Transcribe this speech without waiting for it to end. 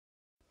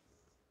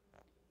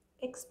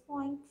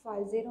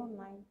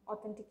X.509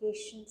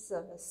 Authentication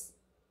Service.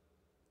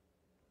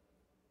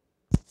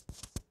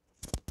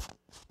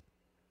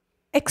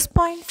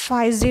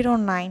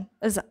 X.509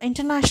 is an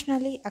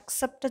internationally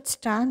accepted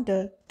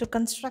standard to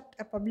construct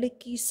a public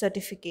key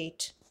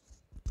certificate.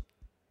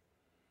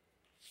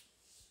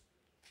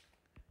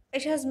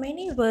 It has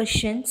many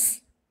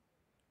versions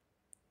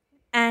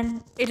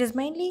and it is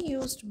mainly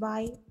used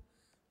by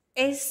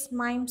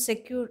S-MIME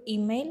Secure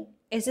Email,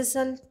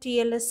 SSL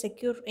TLS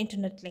Secure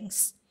Internet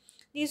Links.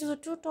 These are the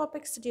two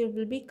topics that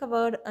will be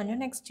covered in your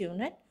next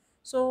unit.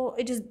 So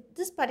it is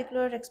this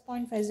particular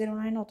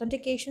X.509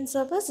 authentication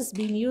service is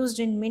being used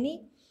in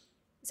many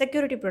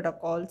security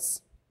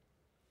protocols.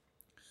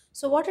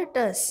 So what it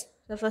does,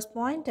 the first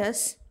point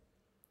is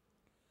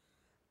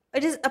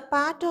it is a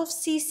part of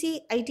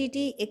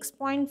CCITT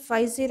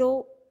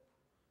X.500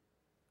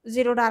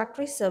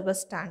 directory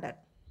service standard.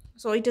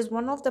 So it is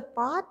one of the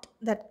part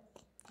that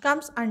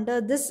comes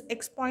under this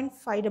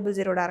X.500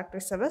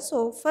 directory service.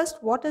 So first,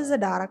 what is a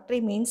directory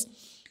means?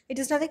 It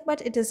is nothing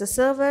but it is a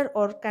server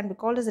or can be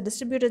called as a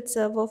distributed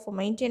server for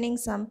maintaining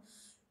some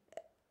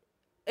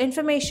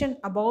information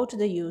about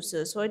the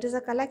user. So it is a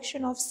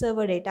collection of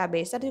server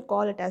database that you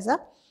call it as a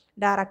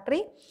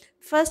directory.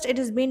 First, it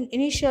has been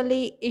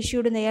initially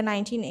issued in the year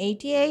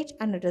 1988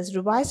 and it is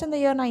revised in the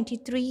year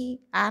 93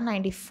 and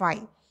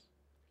 95.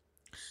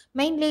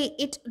 Mainly,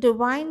 it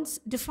defines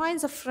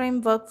a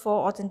framework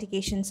for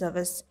authentication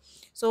service.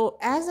 So,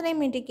 as the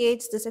name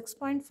indicates, this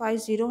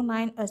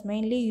X.509 is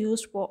mainly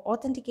used for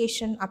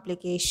authentication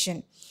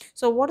application.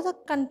 So, what is the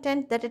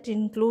content that it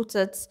includes?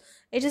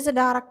 It is a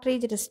directory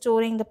that is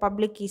storing the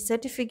public key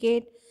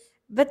certificate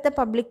with the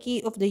public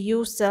key of the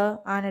user,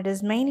 and it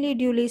is mainly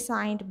duly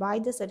signed by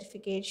the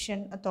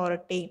certification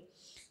authority.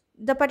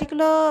 The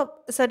particular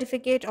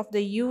certificate of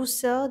the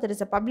user, that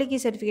is a public key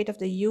certificate of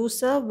the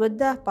user with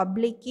the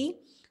public key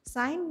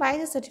signed by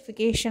the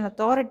certification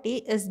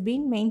authority, is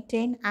being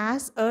maintained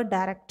as a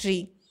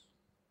directory,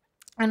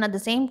 and at the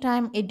same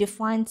time it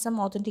defines some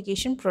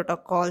authentication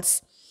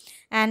protocols,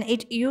 and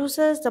it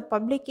uses the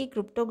public key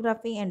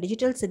cryptography and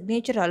digital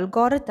signature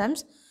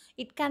algorithms.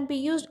 It can be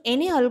used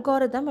any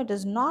algorithm. It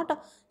is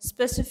not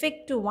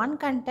specific to one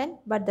content,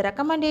 but the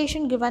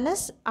recommendation given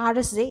is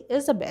RSA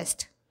is the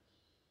best.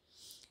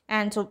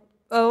 And so,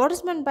 what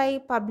is meant by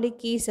public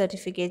key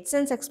certificate?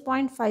 Since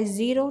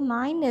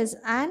X.509 is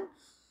an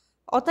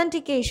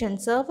authentication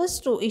service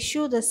to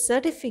issue the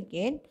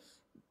certificate,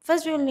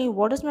 first we will need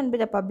what is meant by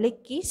the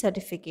public key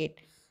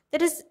certificate.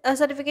 That is a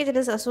certificate that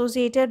is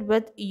associated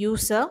with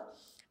user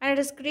and it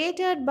is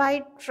created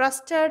by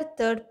trusted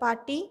third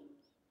party.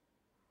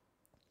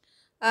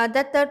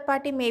 That third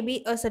party may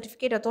be a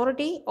certificate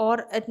authority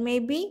or it may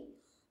be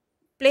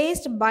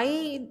placed by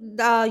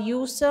the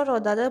user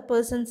or the other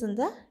persons in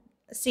the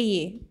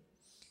CA.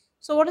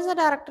 So, what is a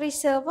directory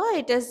server?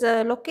 It is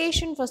a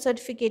location for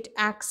certificate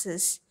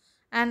access,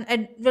 and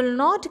it will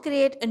not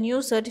create a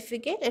new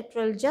certificate, it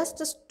will just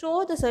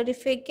store the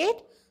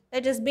certificate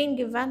that is being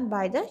given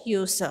by the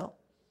user.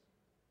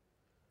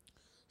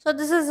 So,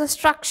 this is the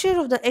structure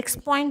of the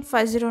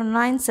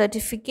X.509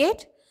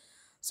 certificate.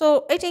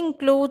 So, it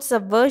includes a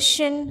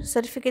version,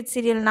 certificate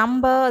serial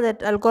number,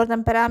 that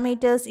algorithm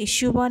parameters,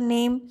 issuer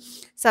name,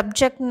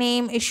 subject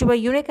name, issuer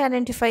unique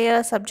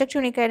identifier, subject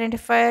unique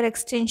identifier,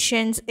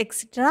 extensions,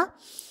 etc.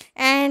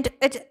 And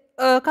it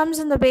comes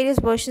in the various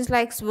versions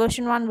like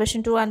version 1,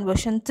 version 2 and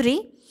version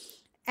 3.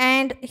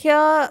 And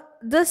here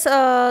this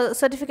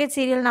certificate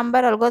serial number,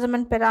 algorithm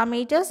and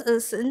parameters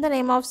is in the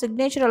name of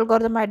signature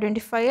algorithm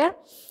identifier,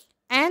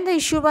 and the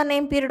issuer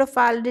name, period of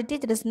validity,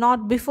 that is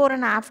not before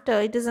and after,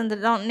 it is in the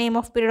name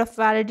of period of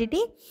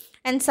validity.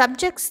 And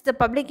subjects, the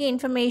public key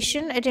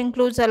information, it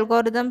includes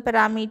algorithm,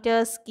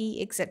 parameters,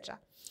 key, etc.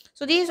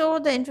 So these are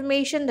the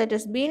information that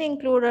is being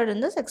included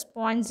in this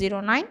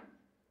X.09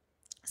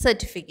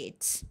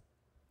 certificates.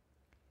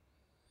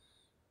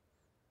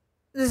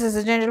 This is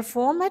a general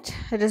format.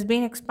 It has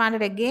been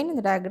expanded again in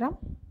the diagram.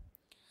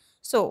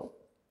 So,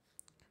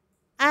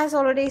 as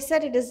already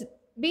said, it is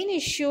been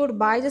issued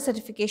by the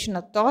certification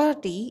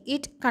authority.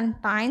 It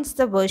contains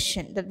the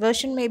version. The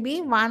version may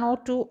be 1 or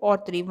 2 or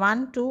 3.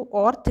 1, 2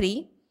 or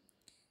 3.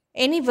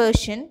 Any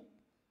version.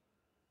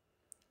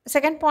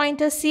 Second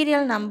point is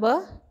serial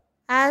number.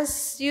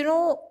 As you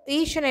know,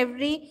 each and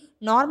every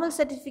normal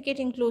certificate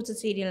includes a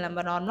serial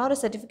number. Normal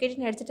certificate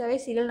in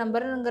serial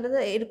number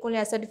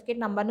certificate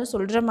number in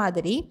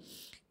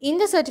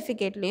the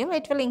certificate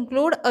it will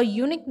include a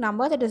unique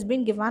number that has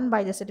been given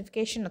by the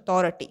certification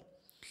authority.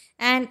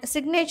 And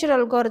signature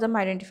algorithm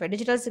identifier,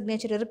 digital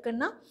signature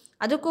irukkunna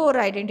adukku or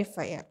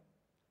identifier,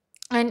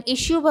 and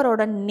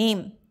issuer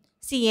name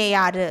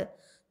CAR,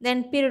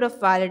 then period of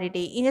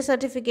validity, in the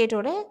certificate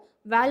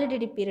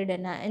validity period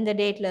enna இந்த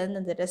டேட்ல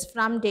இருந்து, that is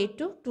from date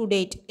to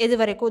date, எது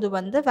வரைக்கும் இது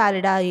வந்து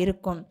வேலிடா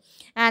இருக்கும்,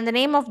 and the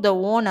name of the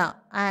owner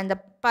and the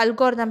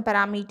algorithm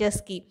parameters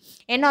key,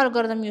 என்ன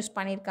algorithm use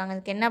பண்ணியிருக்காங்க,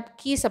 அதுக்கு என்ன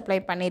keys apply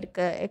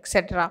பண்ணியிருக்கு, etc.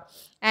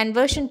 And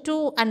version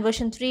 2 and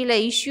version 3 ல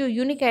issue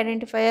unique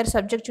identifier,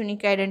 subject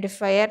unique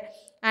identifier,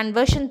 and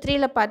version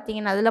 3ல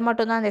பார்த்தீங்கன்னா அதில்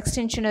மட்டும்தான் அந்த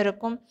எக்ஸ்டென்ஷன்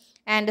இருக்கும்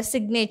and a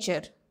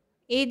signature.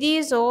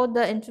 These are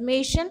the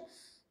information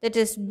that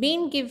is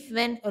being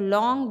given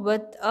along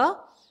with a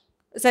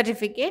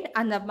certificate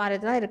அந்த மாதிரி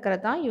தான்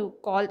இருக்கிறது தான் you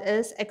call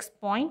as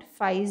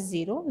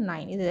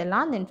X.509.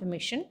 இதெல்லாம் அந்த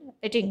information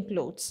it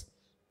includes.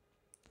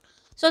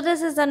 So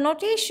this is the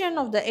notation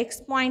of the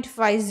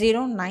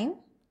X.509.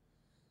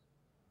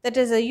 That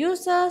is, a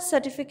user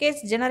certificates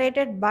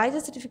generated by the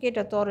certificate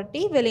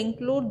authority will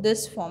include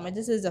this format.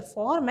 This is the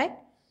format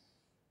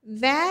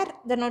where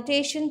the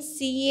notation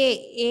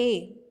CAA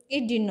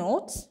it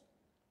denotes.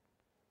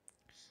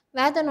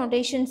 Where the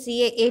notation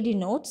CAA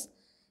denotes,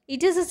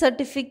 it is a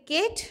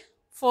certificate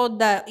for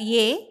the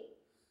A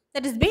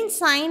that is being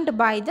signed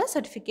by the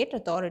certificate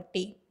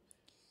authority.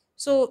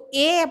 So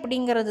A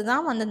அப்படிங்கிறது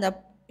தான் வந்து அந்த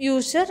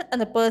user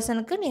அந்த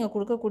பர்சனுக்கு நீங்கள்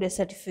கொடுக்கக்கூடிய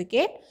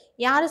certificate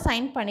யார்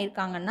sign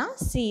பண்ணியிருக்காங்கன்னா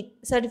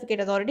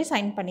சர்டிஃபிகேட் அத்தாரிட்டி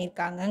சைன்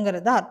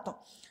பண்ணியிருக்காங்கங்கிறது அர்த்தம்.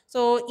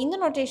 ஸோ இந்த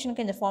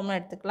நோட்டேஷனுக்கு இந்த ஃபார்முலா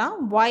எடுத்துக்கலாம்.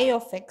 Y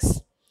of X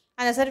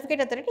அந்த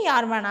சர்டிஃபிகேட் அத்தாரிட்டி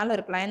யார் வேணாலும்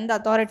இருக்கலாம், எந்த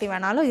அத்தாரிட்டி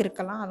வேணாலும்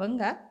இருக்கலாம்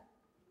அவங்க.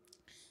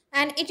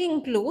 And it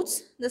includes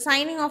the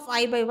signing of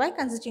I by Y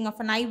consisting of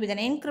an I with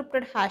an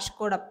encrypted hash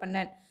code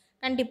appended.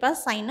 கண்டிப்பாக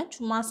சைனை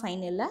சும்மா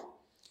சைன் இல்லை,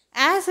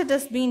 as it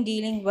has been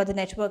dealing with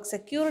network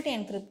security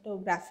and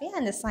cryptography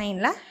and the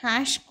signல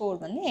hash code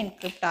வந்து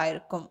encrypt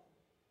ஆயிருக்கும்.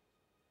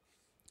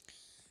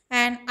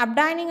 And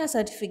obtaining a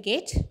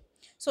certificate,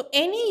 so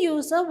any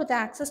user with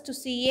access to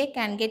CA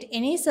can get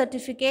any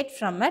certificate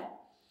from it.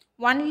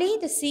 Only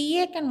the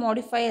CA can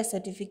modify a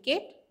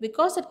certificate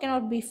because it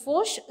cannot be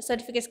forged.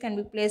 Certificates can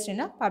be placed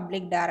in a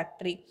public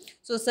directory.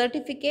 So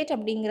certificate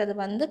அப்படிங்கிறது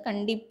வந்து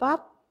கண்டிப்பாக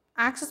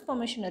access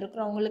permission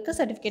இருக்கிறவங்களுக்கு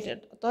certificate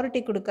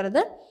authority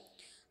கொடுக்கறது.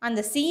 அந்த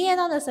CA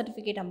தான் அந்த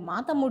சர்டிஃபிகேட்டை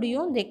மாற்ற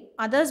முடியும்,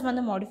 அதர்ஸ்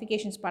வந்து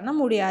மாடிஃபிகேஷன்ஸ் பண்ண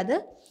முடியாது.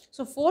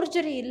 ஸோ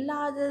ஃபோர்ஜரி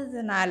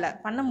இல்லாததுனால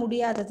பண்ண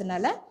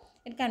முடியாததுனால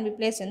it can be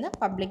place in the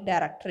public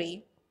directory.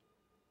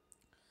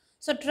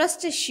 So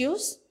trust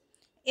issues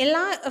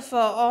எல்லாம்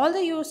all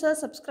the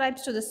users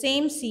subscribes to the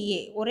same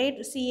CA, ஒரே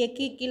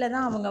சிஏக்கு கீழே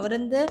தான் அவங்க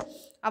வந்து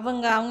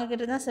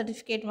அவங்கக்கிட்ட தான்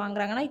certificate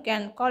வாங்குறாங்கன்னா you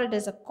can call it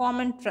is a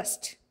common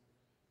trust.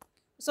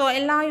 So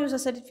எல்லா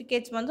யூசர்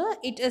சர்டிஃபிகேட்ஸ் வந்து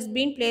it is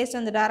been placed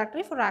in the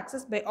directory for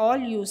access by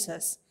all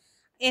users.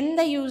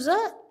 எந்த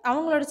யூசர்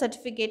அவங்களோட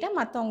சர்டிஃபிகேட்டை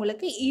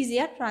மற்றவங்களுக்கு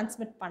ஈஸியாக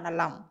ட்ரான்ஸ்மிட்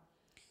பண்ணலாம்.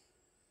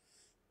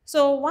 So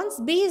once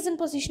B is in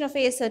possession of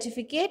A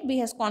certificate, B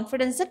has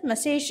confidence that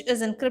message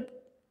is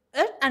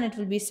encrypted and it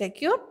will be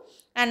secure,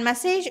 and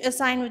message is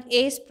signed with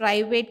A's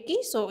private key,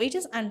 so it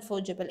is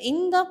unforgeable.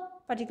 இந்த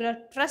particular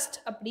trust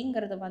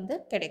அப்படிங்கிறது வந்து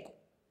கிடைக்கும்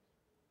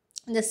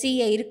இந்த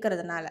CA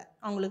இருக்கிறதுனால.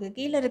 அவங்களுக்கு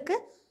கீழே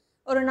இருக்குது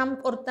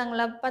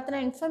ஒருத்தங்களை பற்றின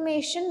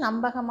இன்ஃபர்மேஷன்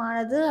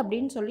நம்பகமானது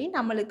அப்படின்னு சொல்லி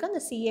நம்மளுக்கு அந்த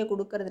சிஏ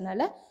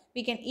கொடுக்கறதுனால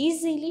we can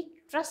easily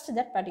trust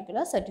that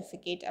particular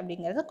certificate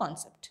அப்படிங்கிறது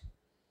concept.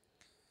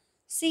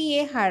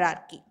 CA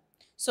hierarchy.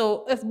 So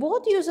if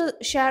both users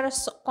share a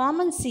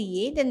common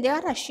CA, then they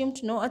are assumed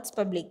to know its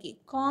public key.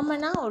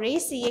 காமனாக ஒரே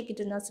சிஏ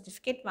கிட்ட இருந்தால்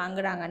certificate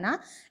வாங்குறாங்கன்னா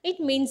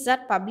it means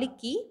that public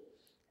key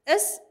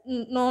is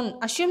known,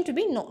 assumed to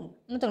be known,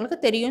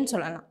 மற்றவங்களுக்கு தெரியும்னு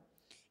சொல்லலாம்.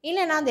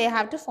 இல்லைனா they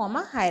have to form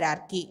a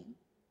hierarchy.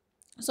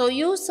 So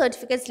use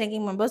certificates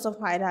linking members of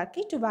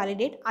hierarchy to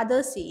validate other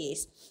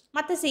CAs.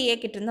 மற்ற CA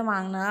கிட்டேருந்து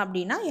வாங்கினா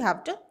அப்படின்னா you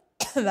have to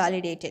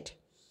validate it.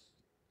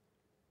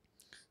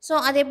 So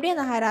அது எப்படி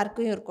அந்த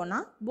ஹைரார்க்கியும் இருக்கும்னா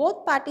both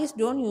parties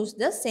don't use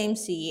the same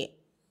CA.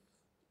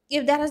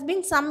 If there has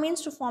been some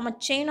means to form a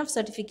chain of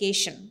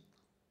certification,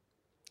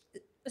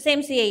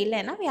 same CA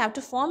இல்லைன்னா we have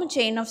to form a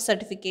chain of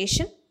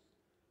certification.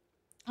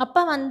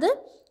 அப்போ வந்து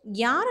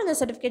யார் அந்த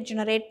certificate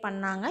generate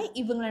பண்ணாங்க,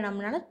 இவங்களை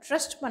நம்மளால்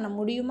trust பண்ண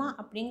முடியுமா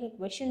அப்படிங்கிற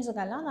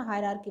கொஷின்ஸுக்கெல்லாம் அந்த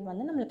ஹைரார்க்கி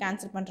வந்து நம்மளுக்கு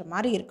ஆன்சர் பண்ணுற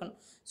மாதிரி இருக்கணும்.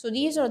 So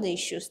these are the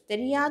issues.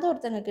 தெரியாத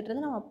ஒருத்தங்க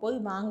கிட்டேருந்து நம்ம போய்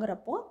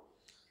வாங்குறப்போ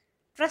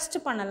ட்ரஸ்ட்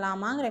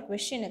பண்ணலாமாங்கிற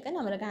கொஷினுக்கு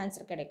நம்மளுக்கு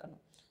ஆன்சர்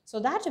கிடைக்கணும். So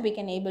that we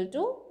can able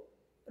to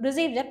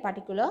receive that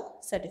particular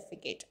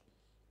certificate.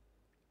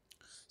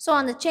 So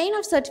அந்த செயின்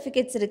ஆஃப்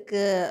சர்டிஃபிகேட்ஸ்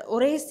இருக்குது,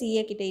 ஒரே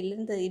சிஏ கிட்டே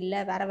இருந்து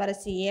இல்லை வேறு வேறு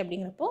சிஏ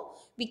அப்படிங்கிறப்போ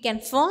we can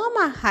form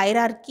a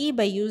hierarchy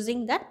by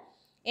using that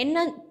என்ன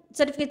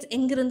சர்டிஃபிகேட்ஸ்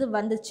எங்கிருந்து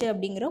வந்துச்சு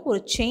அப்படிங்கிற ஒரு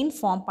செயின்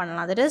ஃபார்ம்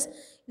பண்ணலாம். தட் இஸ்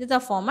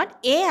இதுதான் format.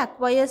 A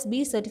acquires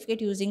B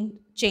certificate using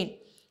chain.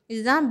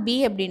 இதுதான் B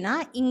அப்படின்னா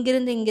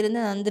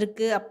இங்கிருந்து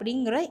வந்திருக்கு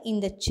அப்படிங்கிற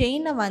இந்த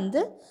செயினை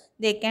வந்து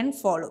they can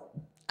follow.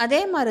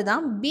 அதே மாதிரி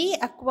தான் B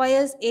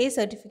acquires A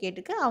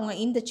certificateக்கு அவங்க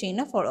இந்த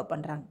செயினை ஃபாலோ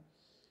பண்ணுறாங்க.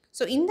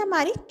 ஸோ இந்த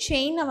மாதிரி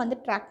செயினை வந்து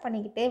ட்ராக்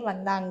பண்ணிக்கிட்டே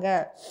வந்தாங்க.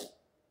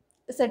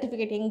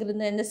 சர்டிஃபிகேட்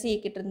எங்கிருந்து எந்த சிஏ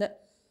கிட்டேருந்து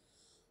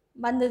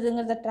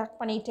வந்ததுங்கிறத ட்ராக்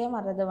பண்ணிகிட்டே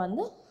வர்றது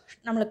வந்து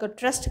நம்மளுக்கு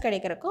ட்ரஸ்ட்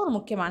கிடைக்கிறதுக்கு ஒரு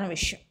முக்கியமான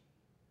விஷயம்.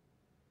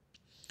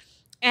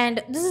 And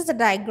this is the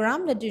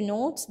diagram that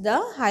denotes the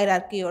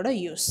hierarchyயோட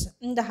use.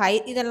 இந்த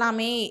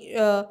இதெல்லாமே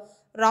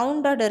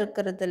ரவுண்டட்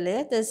இருக்கிறதுல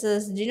this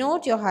is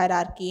denote your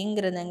hierarchy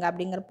எங்கிறதுங்க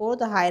அப்படிங்கிறப்போ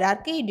the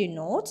hierarchy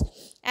denotes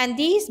and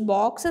these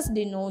boxes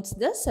denotes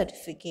the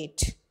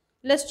certificate,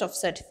 list of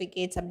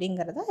certificates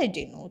அப்படிங்கிறத it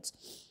denotes.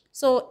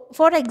 So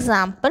for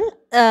example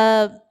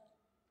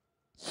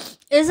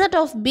Z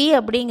of B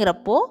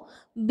அப்படிங்கிறப்போ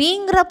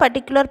பிங்கிற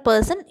particular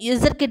person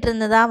யூசர்கிட்ட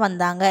இருந்து தான்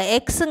வந்தாங்க,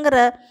 எக்ஸுங்கிற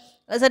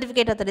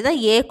சர்டிஃபிகேட் அத்தாரிட்டி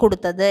தான் ஏ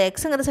கொடுத்தது,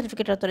 எக்ஸுங்கிற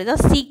சர்டிஃபிகேட் அத்தாரிட்டி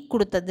தான் சி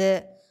கொடுத்தது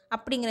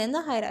அப்படிங்கிற இந்த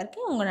ஹைரார்க்கி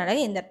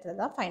உங்களால் இந்த இடத்துல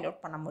தான் ஃபைண்ட்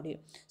அவுட் பண்ண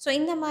முடியும். ஸோ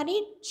இந்த மாதிரி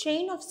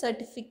செயின் ஆஃப்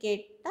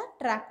சர்டிஃபிகேட்டை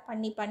ட்ராக்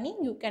பண்ணி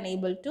you can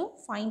able to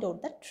find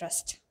out the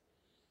trust.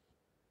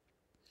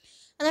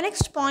 And the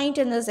next point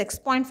in this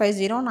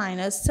X.509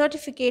 is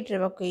certificate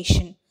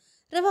revocation.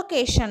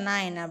 ரிவோகேஷன்னா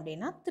என்ன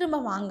அப்படின்னா திரும்ப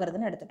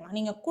வாங்குறதுன்னு எடுத்துக்கலாம்.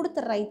 நீங்கள்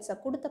கொடுத்த ரைட்ஸை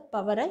கொடுத்த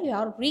பவரை you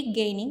are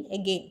regaining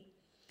again.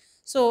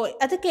 So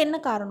அதுக்கு என்ன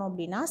காரணம்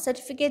அப்படின்னா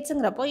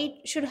சர்டிஃபிகேட்ஸுங்கிறப்போ it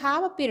should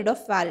have a period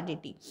of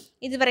validity.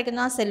 இது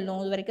வரைக்கும் தான்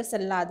செல்லும், இது வரைக்கும்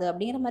செல்லாது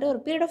அப்படிங்கிற மாதிரி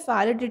ஒரு பீரியட் ஆஃப்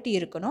வேலிடிட்டி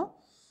இருக்கணும்.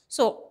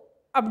 ஸோ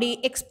அப்படி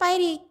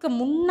எக்ஸ்பைரிக்கு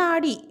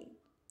முன்னாடி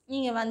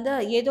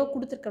நீங்கள் ஏதோ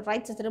கொடுத்துருக்க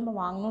ரைட்ஸை திரும்ப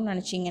வாங்கணும்னு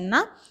நினச்சிங்கன்னா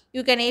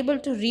you can able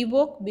to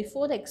revoke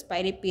before the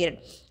expiry period.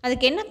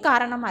 அதுக்கு என்ன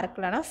காரணமாக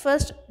இருக்கலாம்னா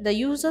first the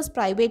users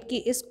private key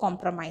is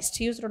compromised.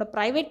 யூசரோட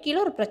private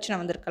கீயில் ஒரு பிரச்சனை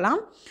வந்திருக்கலாம்.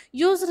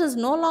 User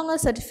is no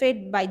longer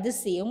certified by the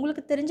CA.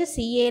 உங்களுக்கு தெரிஞ்ச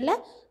சிஏல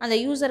அந்த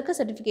யூசருக்கு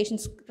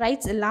சர்டிஃபிகேஷன்ஸ்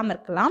ரைட்ஸ் இல்லாமல்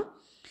இருக்கலாம்.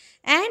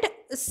 And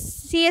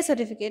CA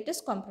certificate is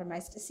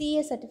compromised.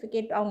 CA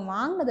certificate அவங்க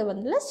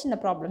வாங்கினது சின்ன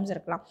ப்ராப்ளம்ஸ்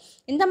இருக்கலாம்.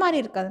 இந்த மாதிரி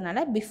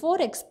இருக்கிறதுனால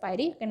before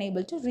expiry you can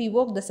able to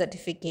revoke the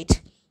certificate.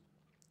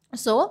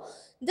 So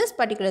this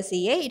particular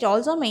CA, it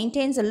also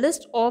maintains a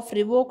list of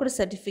revoked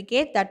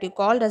certificate that you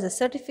called as a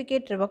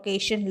certificate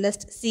revocation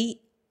list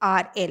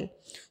CRL.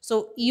 So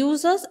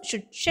users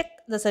should check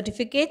the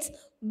certificates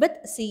with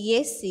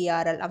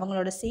CRL.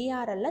 அவங்களோட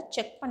CRL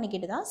check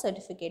பண்ணிக்கிட்டு தான்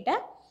சர்டிஃபிகேட்டை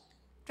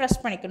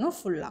trust பண்ணிக்கணும்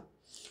ஃபுல்லாக.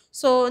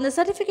 So இந்த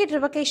certificate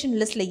revocation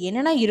லிஸ்ட்டில்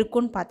என்னென்ன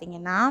இருக்குன்னு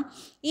பார்த்தீங்கன்னா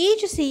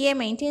each CA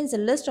maintenance a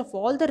list of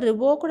all the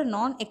revoked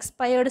நான்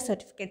எக்ஸ்பயர்டு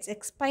சர்டிஃபிகேட்ஸ்.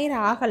 எக்ஸ்பயர்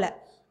ஆகலை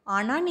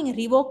ஆனால் நீங்கள்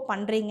ரிவோக்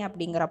பண்ணுறீங்க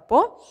அப்படிங்கிறப்போ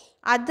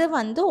அது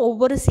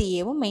ஒவ்வொரு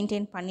சிஏவும்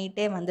மெயின்டைன்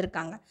பண்ணிகிட்டே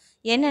வந்திருக்காங்க.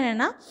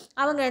 என்னென்னா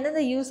அவங்க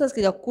எந்தெந்த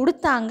யூசர்ஸ்க்கு இதை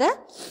கொடுத்தாங்க,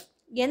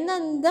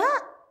 எந்தெந்த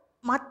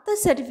மற்ற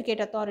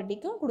சர்டிஃபிகேட்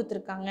அத்தாரிட்டிக்கும்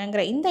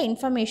கொடுத்துருக்காங்கங்கிற இந்த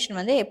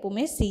இன்ஃபர்மேஷன்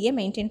எப்போவுமே சிஏ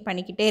மெயின்டைன்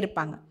பண்ணிக்கிட்டே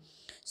இருப்பாங்க.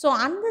 ஸோ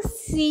அந்த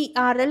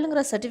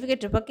சிஆர்எல்ங்கிற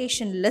சர்டிஃபிகேட்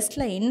ரிவோகேஷன்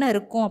லிஸ்ட்டில் என்ன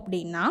இருக்கும்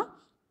அப்படின்னா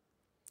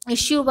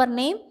issuer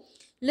name,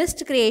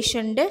 list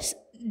creation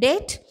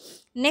date,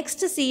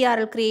 next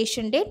CRL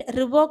creation date,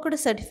 revoked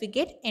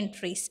certificate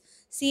entries,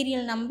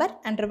 serial number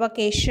and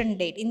revocation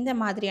date. இந்த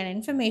மாதிரியான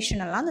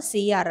இன்ஃபர்மேஷன் எல்லாம் அந்த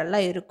CRL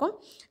இருக்கும்.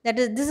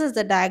 This is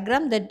the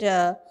diagram that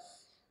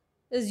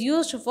is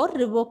used for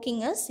revoking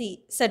a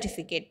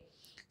certificate.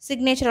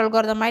 Signature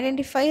algorithm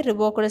identify,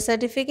 revoked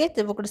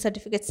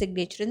certificate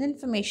signature. இந்த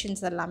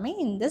informations எல்லாமே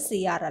இந்த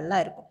CRL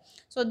இருக்கும்.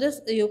 So this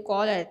you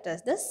call it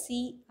as the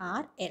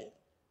CRL.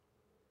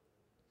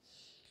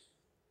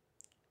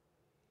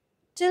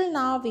 Till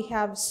now we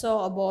have saw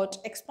about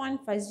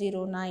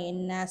X.509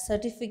 என்ன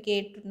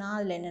சர்டிஃபிகேட்னா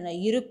அதில் என்னென்ன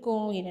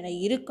இருக்கும், என்னென்ன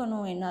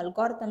இருக்கணும், என்ன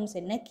அல்காரிதம்ஸ்,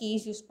 என்ன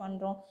கீஸ் யூஸ்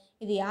பண்ணுறோம்,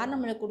 இது யார்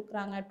நம்மளுக்கு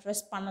கொடுக்குறாங்க,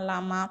 ட்ரஸ்ட்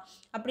பண்ணலாமா,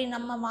 அப்படி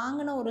நம்ம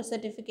வாங்கின ஒரு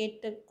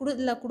சர்டிஃபிகேட்டு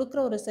கொடுக்குற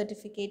ஒரு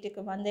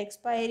சர்டிஃபிகேட்டுக்கு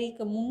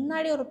எக்ஸ்பைரிக்கு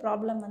முன்னாடி ஒரு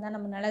ப்ராப்ளம் வந்தால்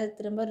நம்மளால்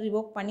திரும்ப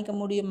ரிவோக் பண்ணிக்க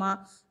முடியுமா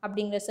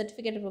அப்படிங்கிற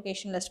சர்டிஃபிகேட்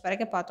ரிவோகேஷன் லிஸ்ட்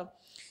வரைக்கும் பார்த்தோம்.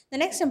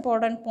 The next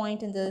important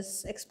point in this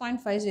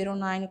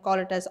X.509 call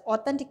it as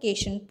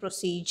authentication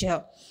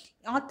procedure.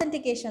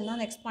 Authentication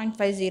தான்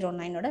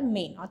X.509ஓட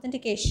மெயின்.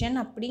 ஆத்தென்டிகேஷன்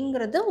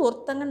அப்படிங்கிறது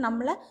ஒருத்தங்க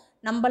நம்மளை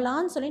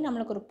நம்பலான்னு சொல்லி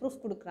நம்மளுக்கு ஒரு ப்ரூஃப்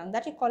கொடுக்குறாங்க.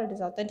 That you call it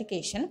is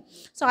authentication.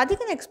 So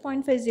அதுக்கு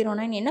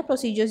X.509 என்ன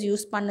ப்ரொசீஜர்ஸ்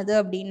யூஸ் பண்ணுது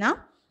அப்படின்னா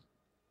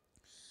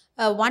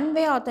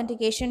 1-way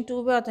authentication,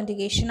 2-way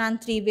authentication and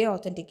 3-way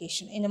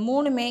authentication. இந்த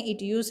மூணுமே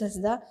it uses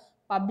the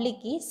public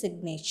key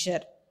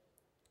signature.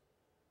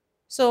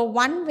 So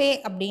 1-way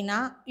அப்படின்னா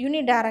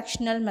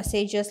யூனிடைரக்ஷனல்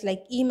மெசேஜஸ்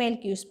லைக்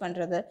இமெயிலுக்கு யூஸ்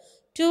பண்ணுறது.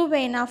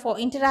 2-wayனா for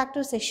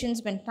interactive sessions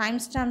when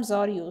timestamps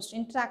are used.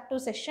 Interactive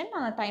session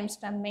ஆனால்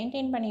timestamp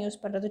maintain பண்ணி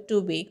use பண்ணுறது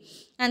 2-way.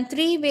 And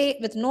 3-way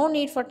with no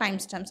need for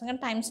timestamps. அங்கே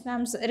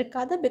timestamps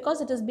இருக்காது because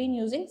it has been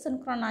using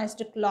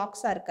synchronized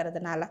clocks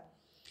இருக்கிறதுனால.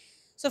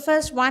 So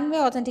first 1-way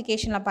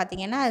authenticationல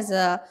பார்த்தீங்கன்னா as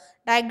a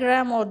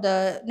diagram or the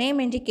name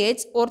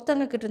indicates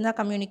ஒருத்தங்க கிட்ட இருந்தால்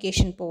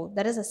communication போகும்.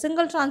 There is a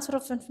single transfer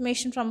of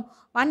information from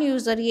one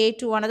user A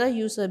to another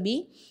user B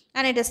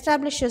and it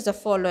establishes the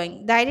following: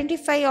 the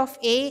identifier of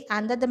A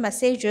and that the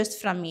message is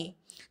from A.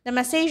 The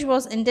message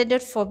was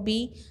intended for B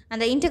and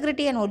the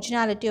integrity and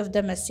originality of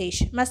the message.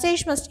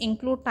 Message must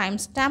include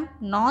timestamp,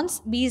 nonce,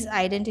 B's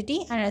identity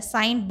and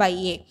assigned by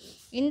A.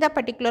 இந்த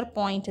particular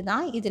point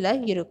தான் இதில்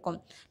இருக்கும்.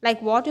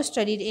 Like what you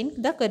studied in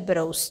த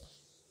கர்பரோஸ்.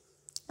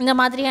 இந்த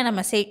மாதிரியான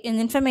message இந்த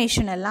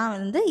information எல்லாம்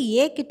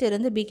ஏ கிட்ட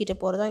இருந்து பி கிட்ட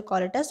போகிறதா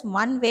call it as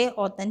 1-way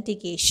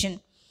authentication.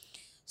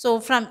 So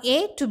from A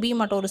to be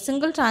மட்டும் ஒரு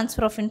சிங்கிள்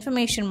ட்ரான்ஸ்ஃபர் ஆஃப்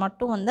இன்ஃபர்மேஷன்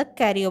மட்டும்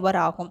கேரி ஓவர்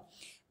ஆகும்.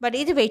 பட்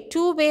இதுவே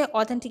 2-way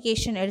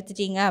authentication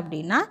எடுத்துட்டிங்க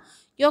அப்படின்னா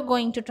you're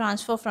going to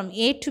transfer from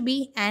A to B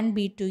and B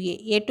to A.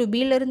 A to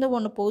Bலேருந்து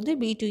ஒன்று போகுது,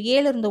 B to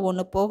Aலேருந்து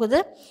ஒன்று போகுது.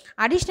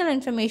 அடிஷ்னல்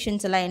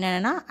இன்ஃபர்மேஷன்ஸ் எல்லாம்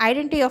என்னென்னா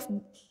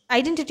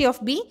identity of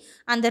B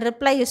and the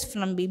reply is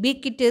from B. B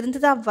கிட்ட இருந்து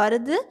தான்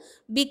வருது,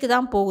 B க்கு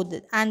தான் போகுது.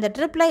 And that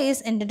reply is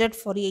intended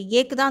for A.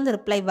 A க்கு தான் அந்த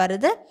reply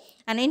வருது.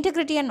 And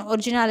integrity and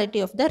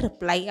originality of the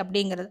reply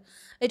அப்படிங்கிறது.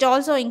 It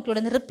also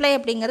includes the reply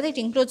அப்படிங்கிறது, it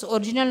includes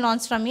original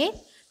nonce from A,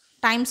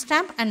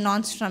 timestamp and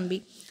nonce from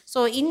B.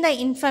 So இந்த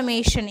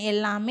information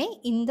எல்லாமே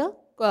இந்த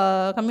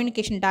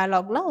communication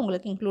dialogue ல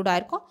உங்களுக்கு include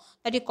ஆயிருக்கும்.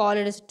 That you call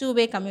it as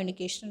two-way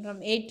communication from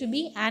A to B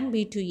and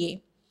B to A.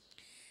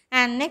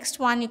 And next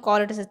one you call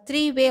it as a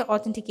three-way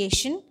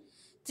authentication.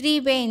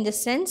 Three-way in the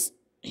sense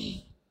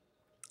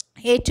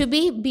A to B,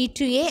 B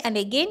to A, and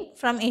again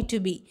from A to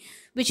B,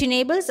 which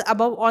enables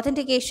above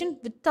authentication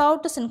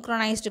without a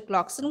synchronized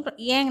clock.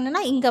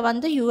 ஏன்னா இங்கே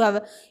வந்து you have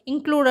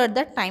included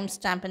the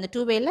timestamp. இந்த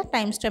two-wayல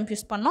timestamp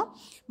use பண்ணோம்.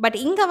 But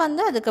இங்கே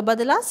வந்து அதுக்கு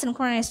பதிலாக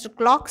synchronized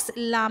clocks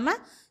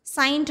இல்லாமல்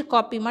signed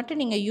copy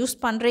மட்டும் நீங்கள் யூஸ்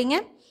பண்ணுறீங்க.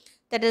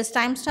 That is,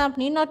 timestamp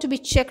need not to be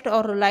checked or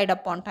relied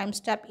upon.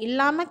 Timestamp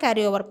இல்லாமல்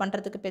carry over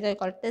பண்ணுறதுக்கு பேர்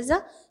call it as a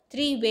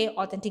three-way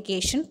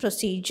authentication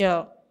procedure.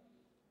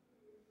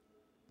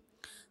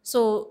 So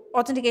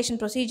authentication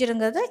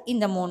procedure-ங்கிறது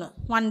இந்த மூணு,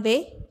 one way,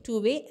 two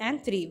way and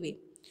three way.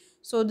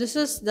 So this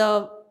is the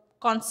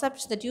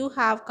concepts that you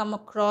have come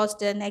across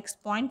the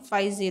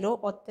X.509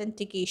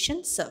 authentication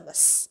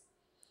service.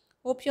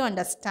 Hope you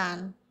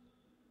understand.